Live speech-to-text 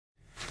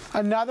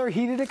Another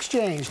heated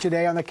exchange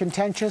today on the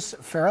contentious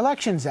Fair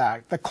Elections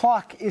Act. The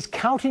clock is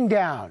counting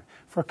down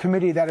for a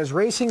committee that is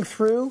racing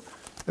through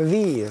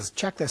these.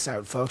 Check this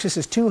out, folks. This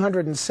is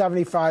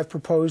 275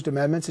 proposed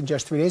amendments in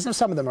just 3 days. Now,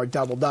 some of them are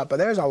doubled up, but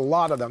there's a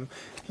lot of them.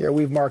 Here,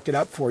 we've marked it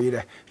up for you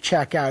to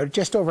check out.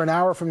 Just over an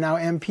hour from now,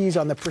 MPs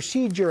on the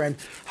Procedure and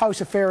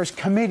House Affairs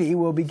Committee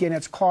will begin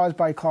its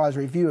clause-by-clause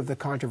review of the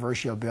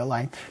controversial bill.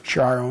 I'm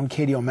sure our own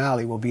Katie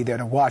O'Malley will be there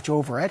to watch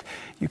over it.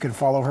 You can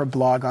follow her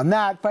blog on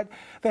that. But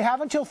they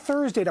have until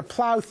Thursday to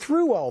plow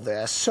through all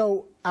this.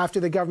 So after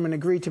the government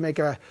agreed to make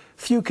a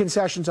few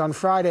concessions on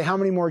Friday, how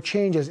many more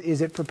changes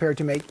is it prepared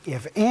to make,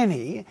 if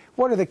any?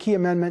 What are the key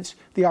amendments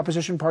the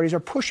opposition parties are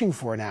pushing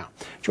for now?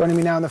 Joining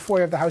me now in the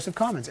foyer of the House of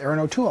Commons, Erin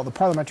O'Toole, the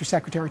Parliamentary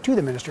Secretary to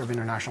the Minister of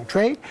International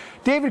Trade.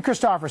 David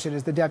Christopherson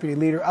is the Deputy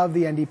Leader of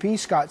the NDP.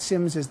 Scott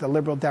Sims is the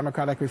Liberal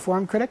Democratic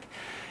Reform critic.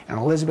 And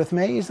Elizabeth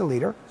May is the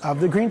leader of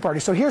the Green Party.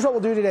 So here's what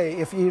we'll do today,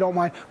 if you don't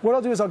mind. What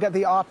I'll do is I'll get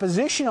the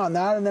opposition on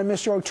that, and then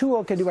Mr.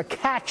 O'Toole can do a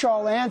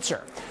catch-all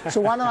answer.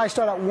 So why don't I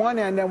start at one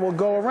end and we'll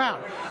go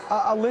around.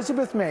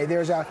 Elizabeth May,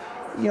 there's a,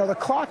 the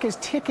clock is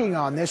ticking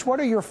on this. What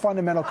are your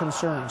fundamental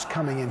concerns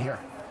coming in here?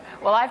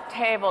 Well, I've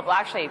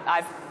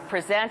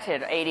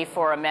presented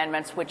 84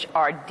 amendments which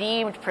are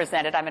deemed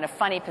presented. I'm in a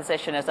funny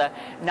position as a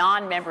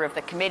non-member of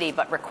the committee,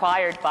 but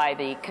required by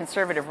the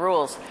Conservative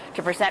rules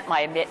to present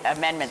my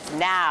amendments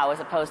now as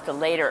opposed to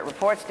later at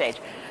report stage.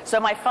 So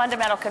my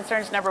fundamental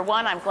concerns, number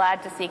one, I'm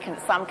glad to see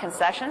some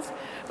concessions,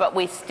 but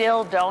we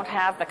still don't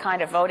have the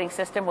kind of voting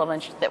system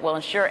that will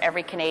ensure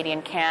every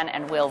Canadian can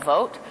and will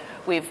vote.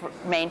 We've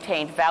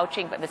maintained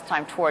vouching, but this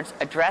time towards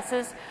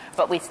addresses,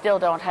 but we still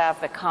don't have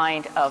the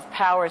kind of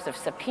powers of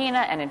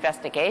subpoena and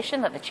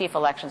investigation that the Chief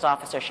Elections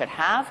Officer should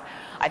have.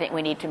 I think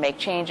we need to make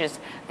changes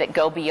that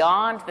go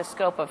beyond the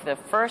scope of the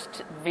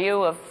first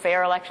view of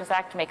Fair Elections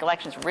Act to make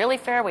elections really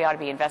fair. We ought to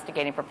be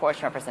investigating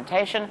proportional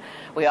representation.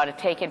 We ought to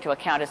take into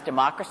account, as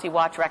Democracy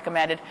Watch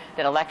recommended,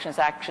 that Elections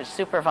Act should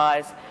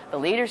supervise the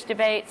leaders'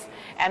 debates,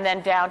 and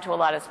then down to a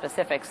lot of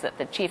specifics that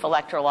the Chief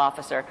Electoral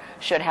Officer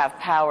should have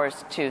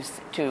powers to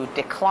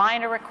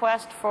decline a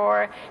request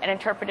for an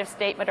interpretive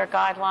statement or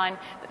guideline,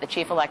 that the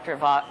Chief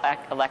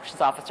Elections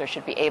Officer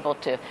should be able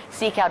to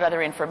seek out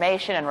other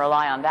information and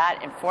rely on that,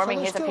 informing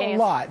his opinions.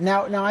 A lot.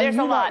 Now there's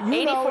a lot.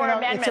 84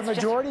 amendments. It's a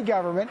majority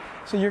government,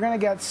 so you're going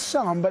to get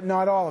some, but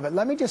not all of it.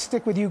 Let me just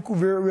stick with you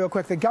real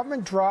quick. The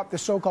government dropped the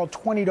so-called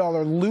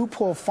 $20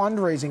 loophole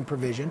fundraising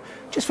provision.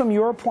 Just from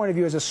your point of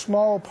view as a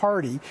small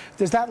party,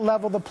 does that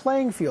level the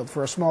playing field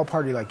for a small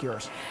party like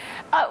yours?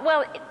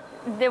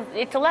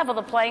 To level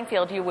the playing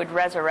field, you would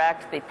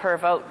resurrect the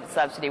per-vote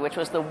subsidy, which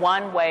was the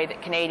one way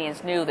that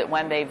Canadians knew that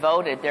when they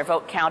voted, their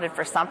vote counted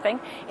for something.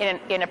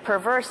 In a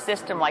perverse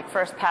system like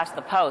first past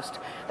the post,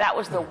 that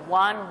was the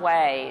one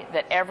way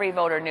that every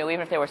voter knew,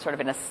 even if they were sort of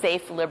in a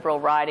safe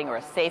Liberal riding or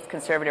a safe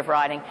Conservative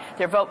riding,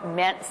 their vote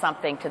meant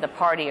something to the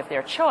party of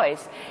their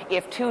choice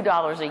if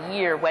 $2 a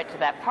year went to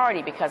that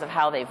party because of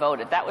how they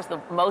voted. That was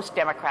the most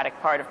democratic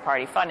part of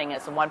party funding.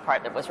 It's the one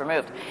part that was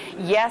removed.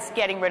 Yes,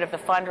 getting rid of the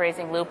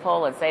fundraising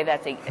loophole and say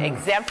that's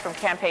exempt from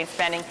campaign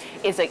spending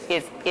is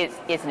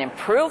an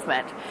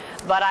improvement.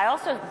 But I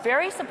also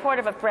very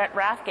supportive of Brent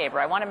Rathgaber.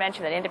 I want to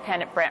mention that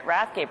independent Brent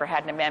Rathgaber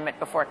had an amendment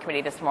before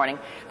committee this morning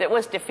that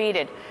was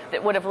defeated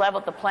that would have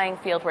leveled the playing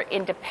field where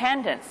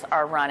independents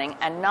are running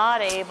and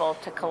not able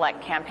to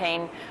collect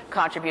campaign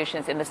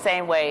contributions in the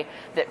same way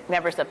that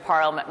members of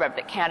Parliament,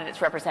 that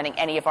candidates representing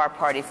any of our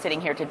parties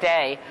sitting here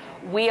today,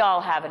 we all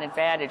have an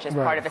advantage as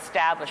part of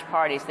established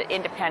parties that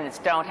independents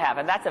don't have,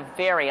 and that's a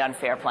very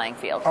unfair playing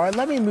field. All right,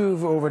 let me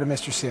move over to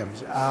Mr.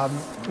 Sims.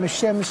 Mr.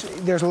 Sims,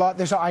 there's a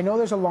lot. I know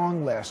there's a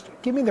long list.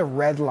 Give me the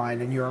red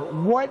line in your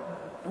what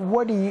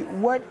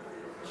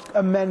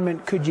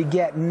amendment could you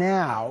get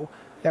now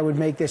that would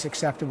make this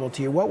acceptable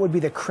to you? What would be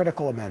the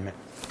critical amendment?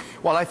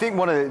 Well, I think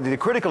one of the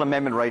critical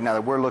amendment right now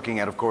that we're looking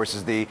at, of course,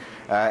 is the,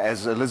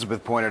 as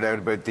Elizabeth pointed out,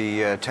 about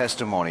the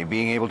testimony,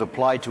 being able to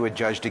apply to a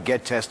judge to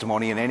get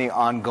testimony in any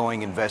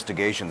ongoing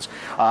investigations.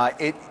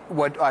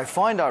 What I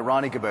find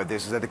ironic about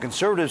this is that the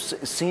Conservatives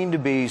seem to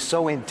be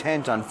so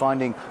intent on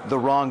finding the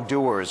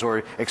wrongdoers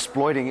or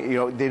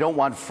exploiting, they don't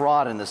want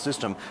fraud in the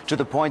system to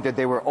the point that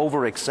they were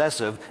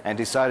over-excessive and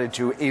decided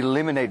to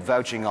eliminate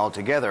vouching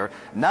altogether.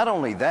 Not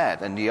only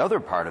that, and the other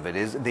part of it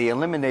is they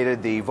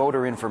eliminated the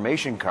voter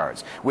information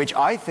cards, which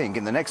I think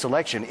in the next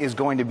election is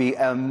going to be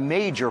a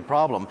major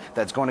problem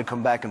that's going to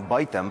come back and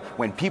bite them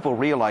when people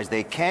realize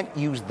they can't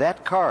use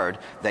that card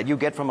that you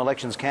get from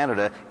Elections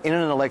Canada in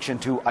an election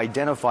to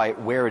identify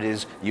where it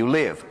is you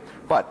live.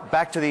 But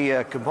back to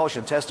the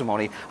compulsion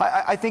testimony,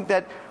 I think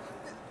that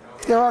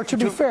there are, to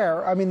be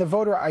fair, I mean, the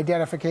voter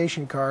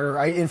identification card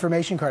or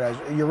information card,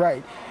 you're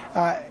right,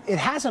 it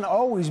hasn't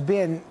always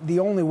been the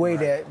only way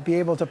to be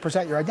able to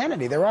present your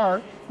identity. There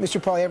are, Mr.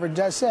 Poilievre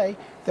does say,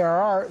 there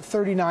are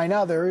 39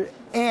 other,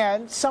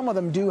 and some of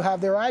them do have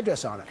their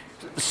address on it.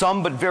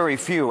 Some, but very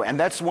few. And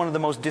that's one of the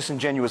most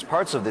disingenuous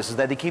parts of this, is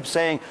that they keep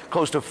saying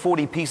close to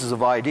 40 pieces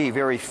of ID.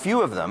 Very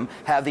few of them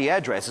have the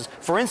addresses.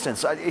 For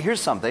instance, here's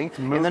something.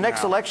 In the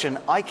next election,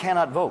 I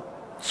cannot vote.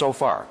 so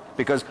far,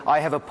 because I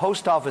have a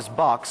post office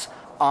box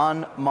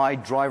on my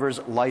driver's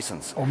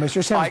license. Oh,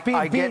 Mr.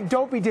 Sims,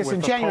 don't be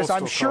disingenuous.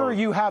 I'm sure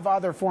you have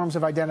other forms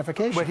of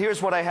identification. But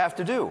here's what I have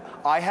to do.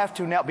 I have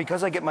to now,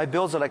 because I get my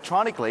bills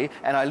electronically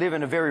and I live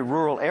in a very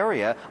rural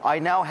area, I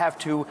now have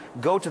to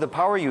go to the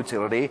power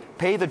utility,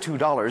 pay the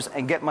 $2,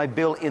 and get my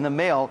bill in the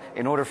mail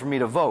in order for me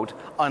to vote,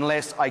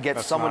 unless I get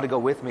someone to go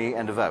with me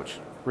and to vouch.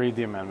 Read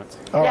the amendments.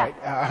 All right.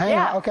 Hang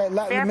on. Okay,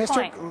 Fair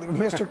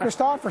Mr.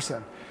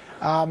 Christopherson.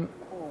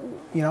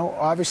 You know,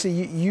 obviously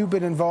you've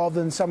been involved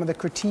in some of the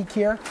critique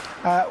here.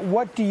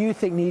 What do you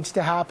think needs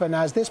to happen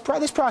as this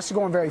process is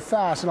going very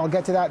fast, and I'll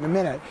get to that in a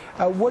minute.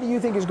 What do you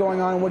think is going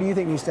on, and what do you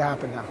think needs to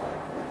happen now?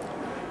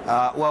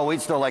 Well,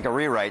 we'd still like a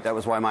rewrite. That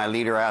was why my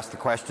leader asked the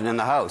question in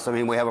the House. I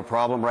mean, we have a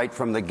problem right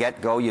from the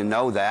get-go. You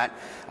know that.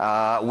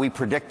 We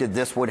predicted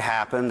this would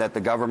happen, that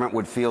the government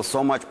would feel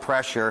so much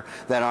pressure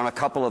that on a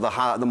couple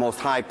of the most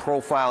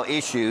high-profile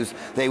issues,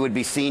 they would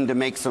be seen to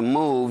make some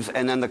moves,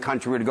 and then the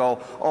country would go,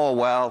 oh,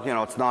 well, you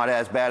know, it's not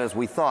as bad as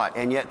we thought.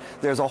 And yet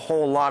there's a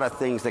whole lot of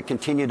things that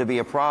continue to be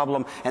a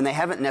problem, and they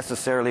haven't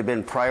necessarily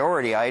been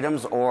priority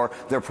items, or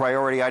they're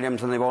priority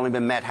items and they've only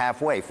been met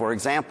halfway. For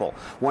example,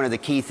 one of the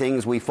key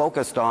things we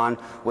focused on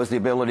was the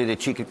ability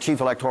to chief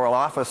electoral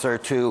officer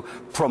to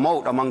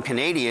promote among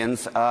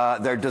Canadians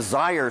their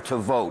desire to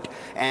vote,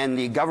 and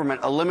the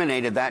government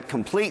eliminated that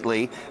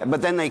completely.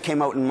 But then they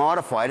came out and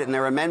modified it, and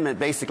their amendment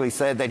basically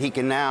said that he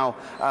can now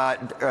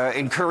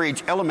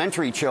encourage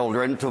elementary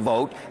children to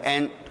vote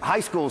and high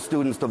school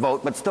students to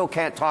vote, but still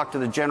can't talk to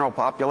the general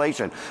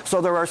population. So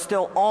there are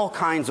still all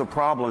kinds of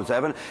problems,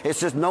 Evan. It's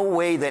just no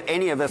way that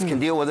any of us can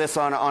deal with this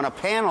on a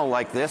panel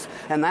like this,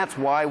 and that's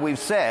why we've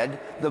said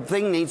the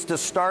thing needs to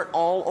start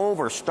all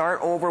over. Start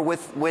over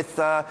with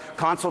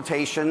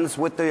consultations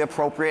with the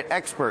appropriate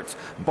experts.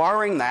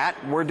 Barring that,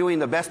 we're doing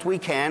the best we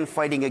can,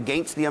 fighting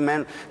against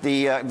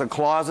the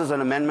clauses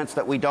and amendments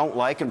that we don't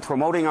like and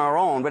promoting our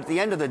own. But at the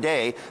end of the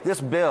day,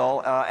 this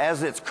bill,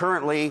 as it's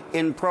currently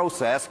in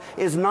process,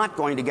 is not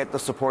going to get the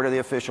support of the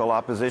official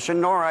opposition,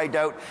 nor I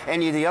doubt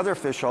any of the other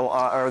official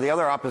or the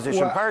other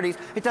opposition parties.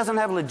 It doesn't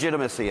have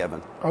legitimacy,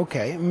 Evan.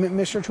 Okay,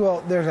 Mr.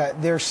 Twill,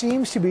 there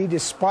seems to be,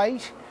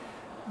 despite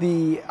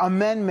the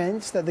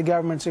amendments that the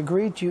government's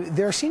agreed to,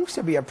 there seems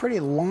to be a pretty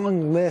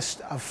long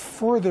list of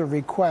further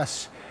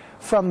requests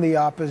from the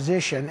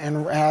opposition,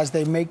 and as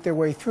they make their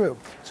way through.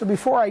 So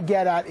before I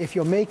get at if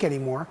you'll make any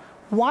more,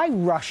 why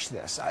rush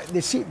this?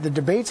 The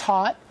debate's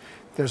hot.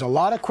 There's a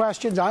lot of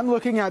questions. I'm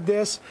looking at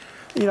this.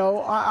 You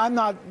know, I'm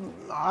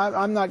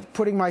not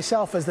putting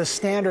myself as the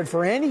standard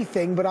for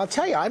anything, but I'll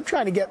tell you, I'm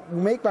trying to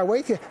make my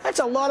way through. That's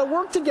a lot of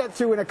work to get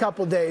through in a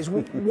couple of days.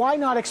 Why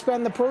not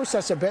expand the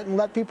process a bit and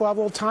let people have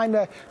a little time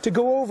to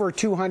go over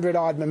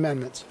 200-odd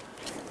amendments?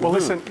 Well,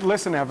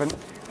 listen, Evan.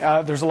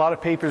 There's a lot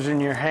of papers in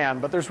your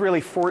hand, but there's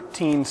really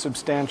 14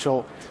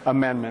 substantial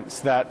amendments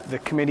that the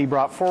committee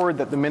brought forward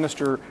that the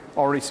minister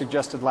already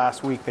suggested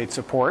last week they'd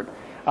support.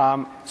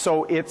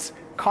 So it's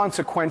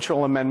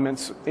consequential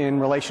amendments in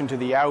relation to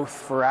the oath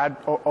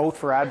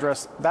for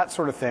address, that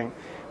sort of thing.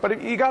 But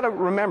you got to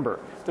remember,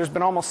 there's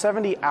been almost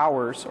 70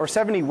 hours or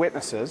 70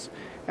 witnesses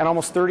and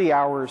almost 30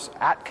 hours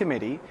at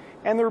committee,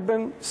 and there have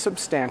been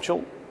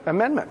substantial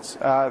amendments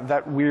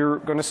that we're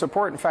going to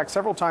support. In fact,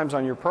 several times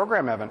on your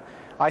program, Evan,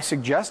 I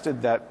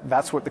suggested that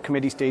that's what the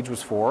committee stage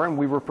was for, and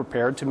we were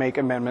prepared to make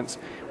amendments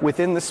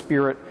within the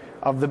spirit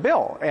of the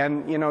bill.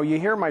 And, you know, you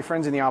hear my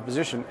friends in the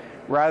opposition,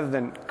 rather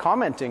than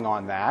commenting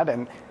on that,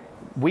 and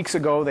weeks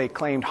ago they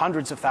claimed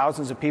hundreds of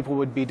thousands of people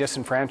would be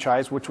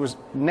disenfranchised, which was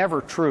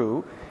never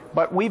true.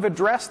 But we've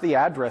addressed the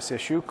address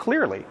issue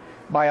clearly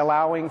by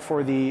allowing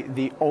for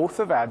the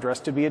oath of address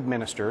to be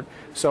administered.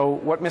 So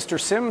what Mr.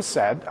 Sims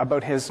said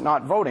about his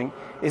not voting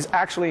is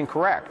actually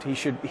incorrect. He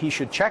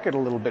should check it a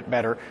little bit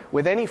better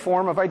with any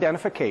form of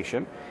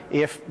identification.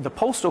 If the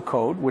postal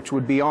code, which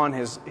would be on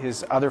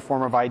his other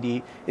form of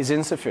ID, is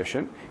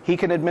insufficient, he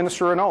can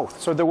administer an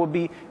oath. So there will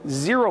be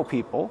 0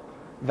 people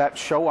that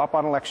show up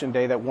on election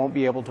day that won't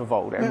be able to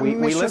vote. And we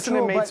listened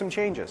and made some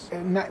changes.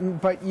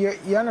 But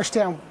you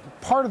understand,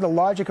 part of the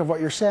logic of what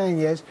you're saying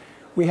is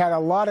we had a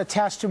lot of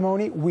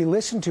testimony, we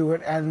listened to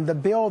it, and the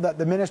bill that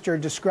the minister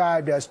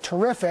described as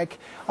terrific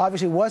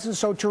obviously wasn't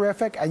so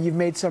terrific,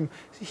 and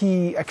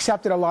he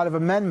accepted a lot of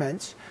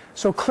amendments.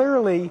 So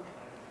clearly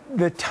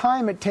the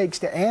time it takes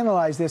to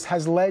analyze this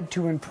has led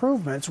to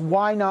improvements.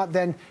 Why not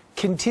then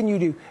continue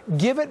to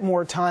give it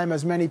more time,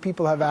 as many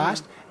people have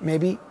asked?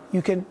 Maybe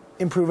you can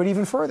improve it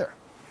even further.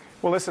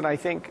 Well, listen, I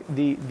think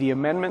the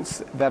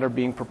amendments that are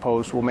being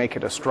proposed will make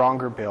it a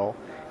stronger bill.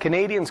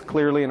 Canadians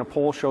clearly, in a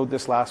poll showed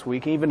this last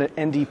week, even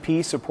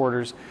NDP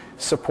supporters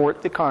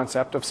support the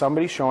concept of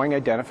somebody showing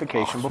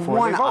identification before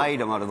they vote. One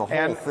item out of the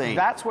whole thing.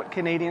 That's what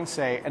Canadians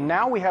say. And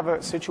now we have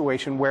a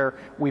situation where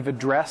we've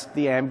addressed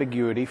the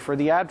ambiguity for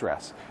the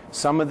address.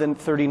 Some of the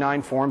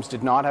 39 forms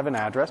did not have an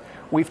address.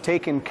 We've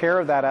taken care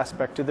of that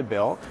aspect of the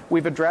bill.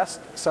 We've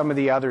addressed some of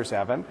the others,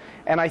 Evan.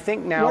 And I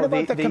think now... What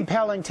about the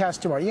compelling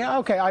testimony? Yeah,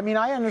 okay, I mean,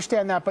 I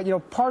understand that, but, you know,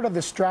 part of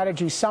the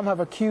strategy, some have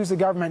accused the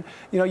government,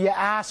 you know, you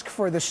ask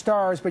for the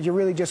stars, but you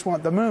really just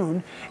want the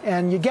moon,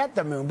 and you get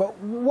the moon. But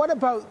what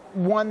about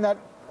one that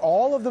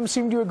all of them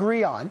seem to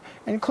agree on,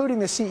 including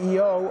the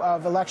CEO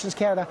of Elections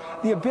Canada,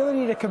 the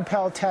ability to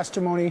compel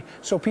testimony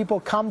so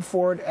people come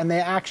forward and they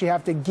actually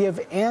have to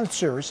give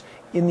answers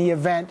in the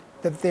event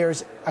that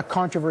there's a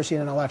controversy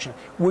in an election?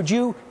 Would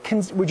your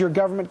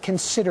government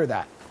consider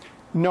that?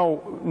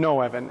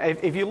 No, Evan.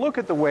 If you look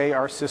at the way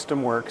our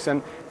system works,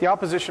 and the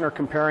opposition are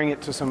comparing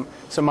it to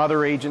some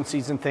other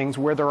agencies and things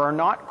where there are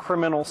not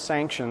criminal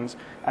sanctions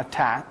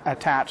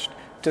attached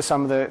to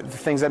some of the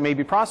things that may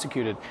be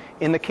prosecuted.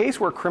 In the case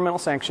where criminal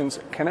sanctions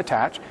can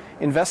attach,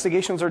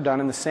 investigations are done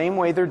in the same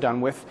way they're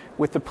done with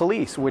the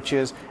police, which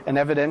is an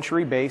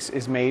evidentiary base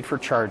is made for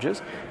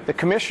charges. The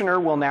commissioner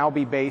will now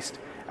be based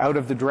out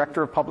of the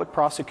Director of Public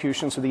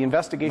Prosecution, so the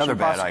investigation and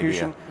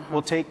prosecution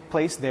will take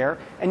place there.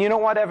 And you know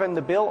what, Evan,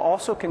 the bill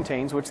also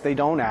contains, which they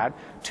don't add,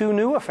 2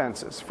 new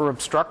offenses for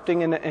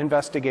obstructing an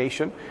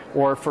investigation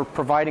or for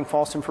providing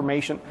false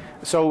information.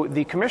 So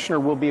the commissioner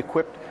will be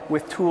equipped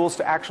with tools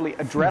to actually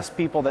address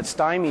people that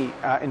stymie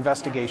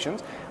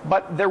investigations,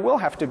 but there will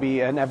have to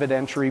be an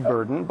evidentiary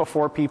burden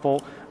before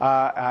people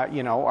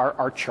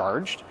are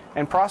charged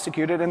and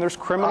prosecuted, and there's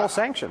criminal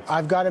sanctions.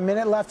 I've got a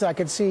minute left. I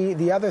could see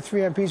the other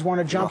 3 MPs want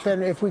to jump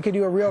in. If we could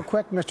do a real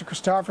quick, Mr.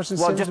 Christopherson,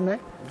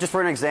 just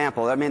for an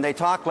example, I mean, they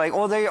talk like,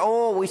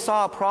 we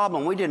saw a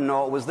problem. We didn't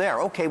know it was there.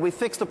 Okay, we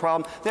fixed the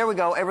problem. There we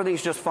go.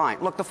 Everything's just fine.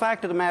 Look, the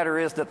fact of the matter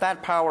is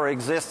that power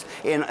exists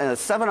in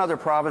 7 other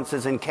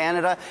provises in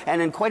Canada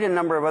and in quite a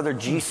number of other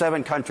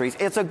G7 countries.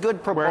 It's a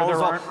good proposal. Where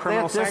there aren't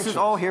criminal sanctions.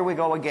 Here we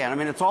go again. I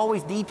mean, it's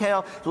always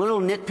detail, little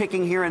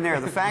nitpicking here and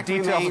there. The fact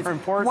remains. Are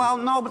important. Well,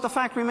 no, but the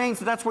fact remains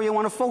that's where you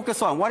want to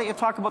focus on. Why don't you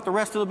talk about the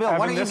rest of the bill?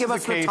 Why don't you give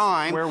us the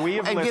time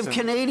and give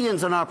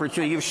Canadians an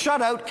opportunity? You've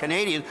shut out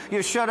Canadians.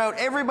 You've shut out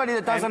everybody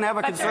that doesn't have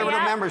a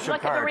conservative membership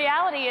card. The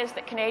reality is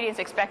that Canadians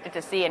expected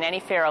to see in any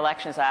Fair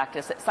Elections Act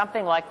is that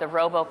something like the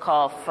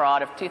robocall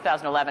fraud of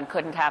 2011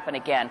 couldn't happen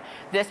again.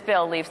 This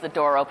bill leaves the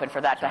door open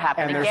for that to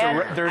happen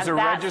again. There's a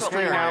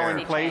registry now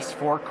in place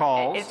for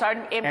calls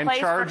and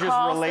charges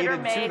related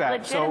to that.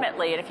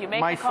 Legitimately, and if you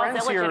make the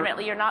calls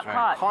illegitimately, you're not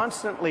caught.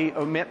 Constantly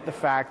omit the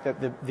fact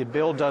that the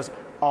bill does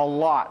a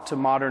lot to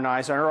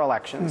modernize our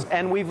elections,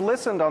 and we've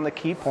listened on the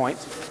key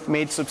points,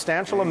 made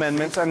substantial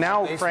amendments, and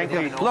now,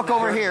 frankly... Look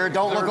over here,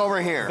 don't look over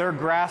here. They're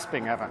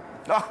grasping, Evan.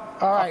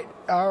 All right.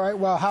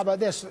 Well, how about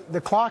this?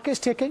 The clock is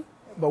ticking,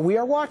 but we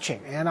are watching,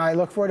 and I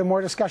look forward to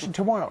more discussion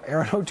tomorrow.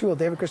 Aaron O'Toole,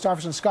 David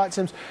Christopherson, Scott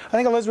Sims. I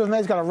think Elizabeth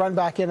May's got to run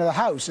back into the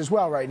House as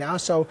well right now,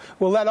 so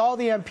we'll let all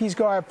the MPs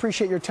go. I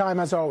appreciate your time,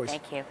 as always.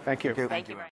 Thank you. Thank you. Thank you.